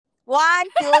1,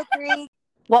 2,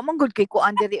 3. Wa man good kay ko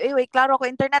under. Wait, klaro ko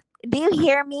internet. Do you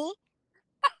hear me?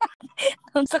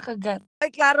 Unsa kagat?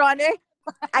 Wait, klaro ano?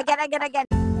 Again.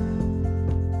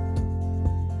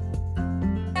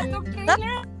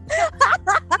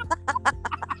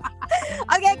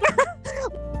 Okay.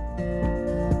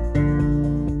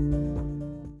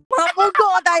 Mabugo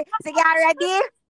tayo. Sige, ready?